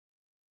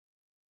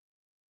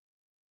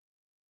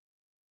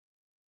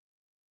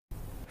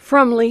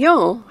From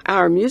Lyon,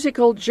 our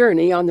musical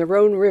journey on the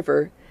Rhone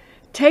River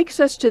takes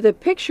us to the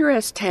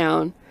picturesque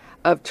town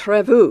of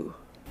Trevoux.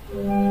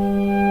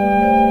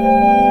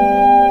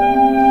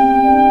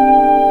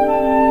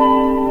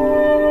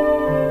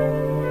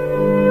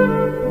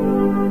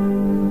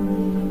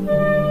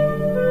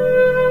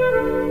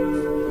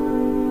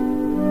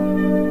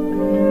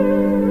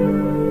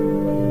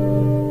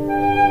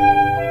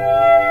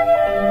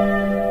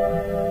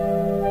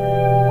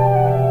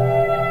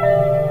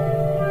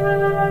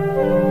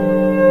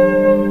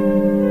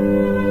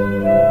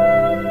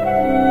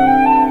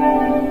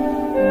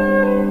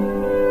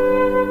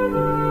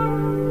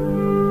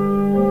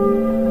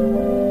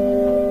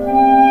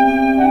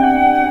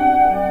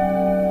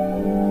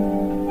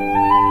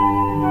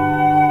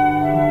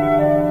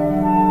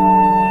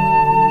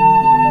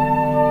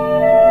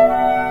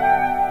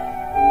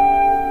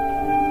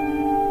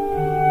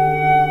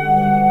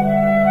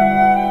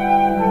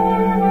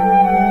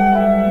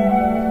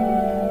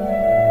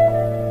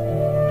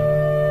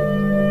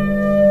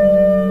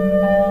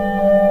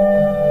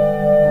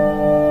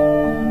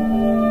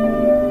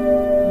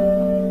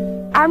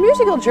 Our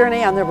musical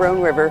journey on the Rhone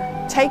River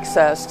takes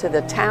us to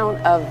the town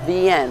of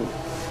Vienne.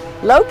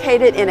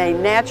 Located in a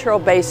natural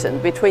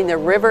basin between the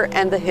river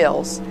and the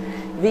hills,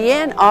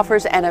 Vienne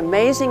offers an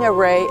amazing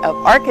array of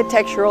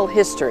architectural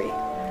history.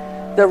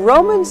 The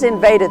Romans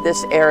invaded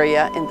this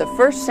area in the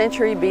 1st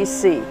century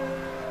BC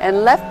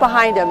and left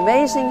behind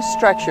amazing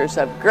structures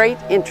of great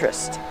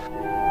interest.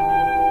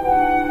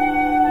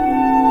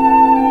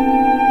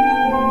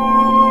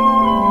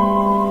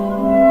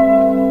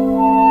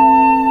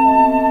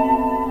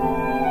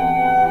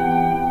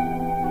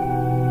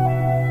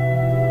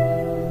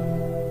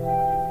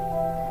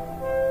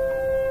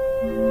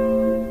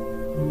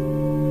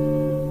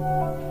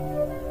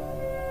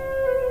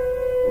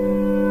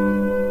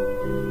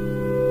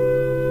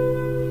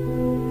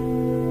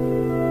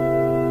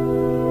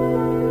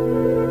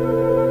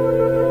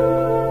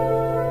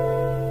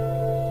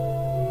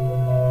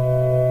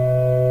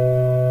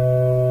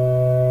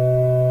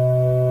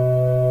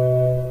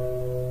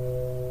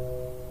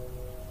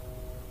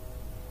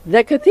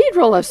 The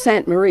Cathedral of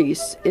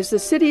Saint-Maurice is the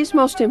city's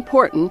most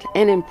important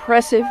and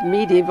impressive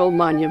medieval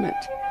monument.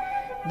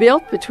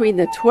 Built between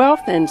the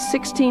 12th and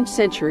 16th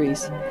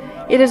centuries,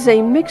 it is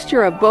a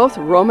mixture of both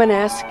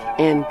Romanesque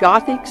and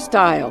Gothic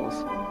styles.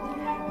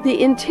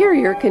 The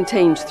interior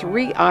contains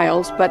 3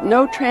 aisles but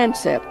no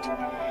transept,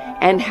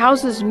 and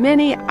houses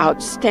many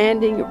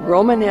outstanding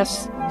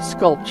Romanesque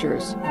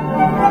sculptures.